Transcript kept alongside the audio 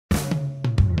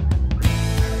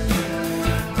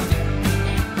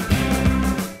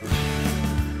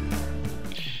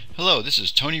Hello, this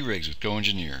is Tony Riggs with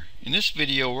GoEngineer. In this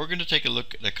video we're going to take a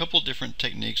look at a couple different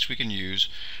techniques we can use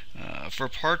for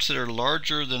parts that are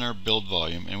larger than our build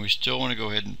volume and we still want to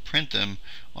go ahead and print them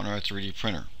on our 3D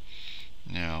printer.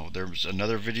 Now there's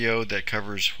another video that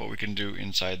covers what we can do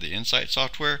inside the Insight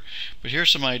software, but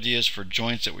here's some ideas for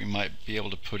joints that we might be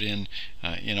able to put in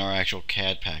our actual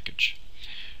CAD package.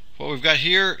 What we've got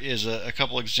here is a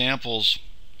couple examples.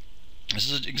 This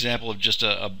is an example of just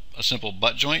a simple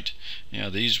butt joint.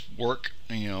 These work,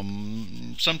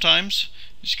 sometimes.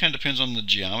 It just kind of depends on the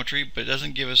geometry, but it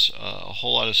doesn't give us a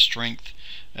whole lot of strength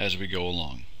as we go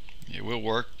along. It will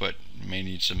work, but may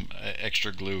need some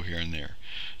extra glue here and there.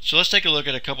 So let's take a look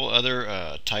at a couple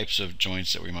other types of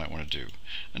joints that we might want to do.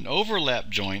 An overlap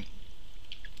joint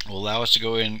will allow us to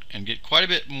go in and get quite a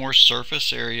bit more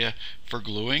surface area for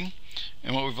gluing.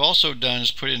 And what we've also done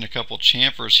is put in a couple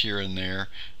chamfers here and there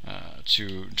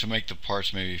to make the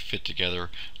parts maybe fit together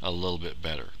a little bit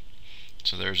better.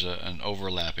 So there's an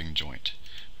overlapping joint.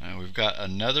 We've got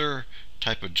another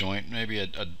type of joint, maybe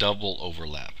a double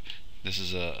overlap. This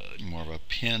is more of a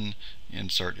pin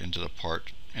insert into the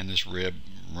part, and this rib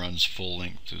runs full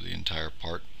length through the entire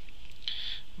part.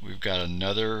 We've got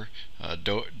another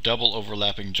double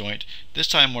overlapping joint. This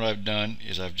time what I've done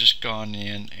is I've just gone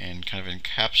in and kind of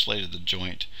encapsulated the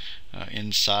joint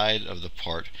inside of the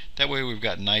part. That way we've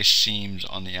got nice seams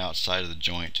on the outside of the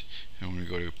joint when we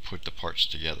go to put the parts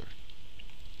together.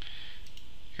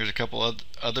 Here's a couple of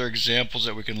other examples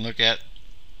that we can look at.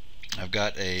 I've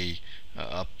got a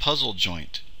puzzle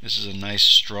joint. This is a nice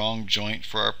strong joint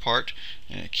for our part,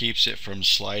 and it keeps it from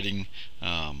sliding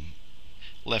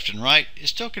left and right. It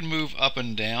still can move up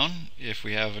and down if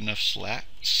we have enough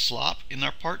slop in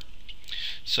our part.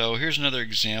 So here's another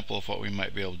example of what we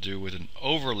might be able to do with an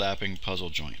overlapping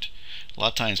puzzle joint. A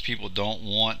lot of times people don't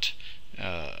want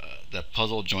the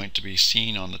puzzle joint to be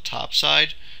seen on the top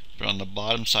side, but on the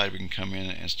bottom side we can come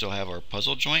in and still have our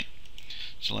puzzle joint.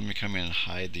 So let me come in and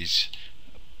hide these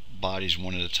bodies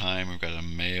one at a time. We've got a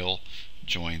male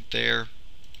joint there,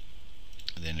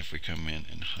 and then if we come in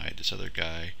and hide this other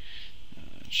guy,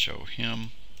 show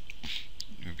him,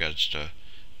 we've got just a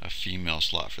female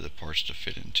slot for the parts to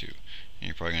fit into. And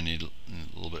you're probably going to need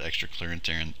a little bit extra clearance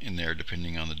there in there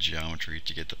depending on the geometry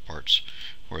to get the parts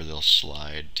where they'll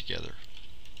slide together.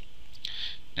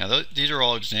 Now these are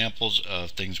all examples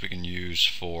of things we can use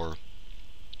for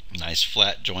nice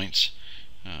flat joints.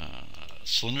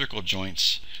 Cylindrical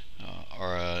joints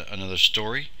are another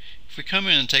story. If we come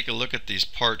in and take a look at these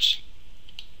parts,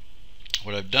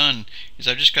 what I've done is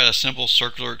I've just got a simple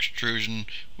circular extrusion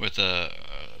with a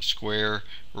square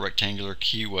or rectangular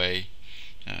keyway.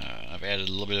 I've added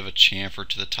a little bit of a chamfer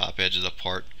to the top edge of the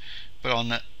part, but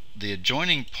on the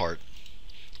adjoining part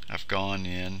I've gone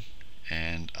in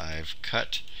and I've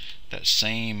cut that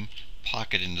same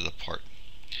pocket into the part.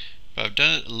 But I've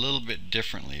done it a little bit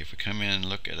differently. If we come in and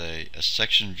look at a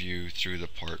section view through the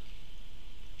part,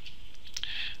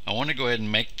 I want to go ahead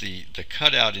and make the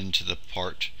cutout into the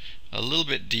part a little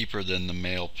bit deeper than the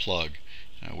male plug.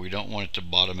 We don't want it to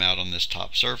bottom out on this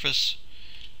top surface.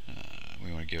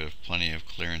 We want to give it plenty of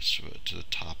clearance to the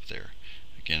top there.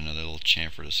 Again, another little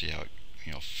chamfer to see how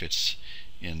it fits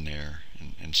in there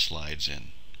and slides in.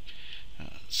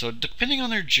 So depending on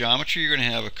their geometry, you're going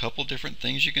to have a couple different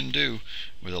things you can do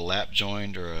with a lap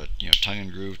joint or a tongue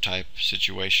and groove type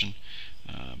situation.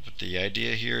 But the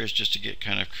idea here is just to get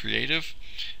kind of creative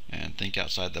and think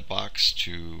outside the box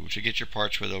to get your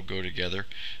parts where they'll go together.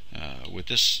 With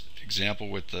this example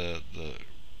with the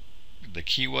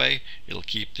keyway, it'll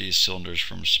keep these cylinders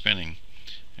from spinning,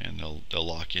 and they'll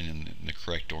lock in the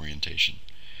correct orientation.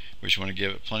 We just want to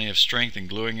give it plenty of strength and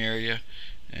gluing area,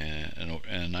 and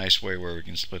a nice way where we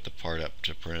can split the part up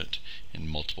to print it in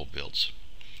multiple builds.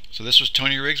 So this was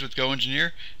Tony Riggs with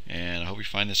GoEngineer, and I hope you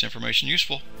find this information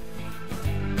useful.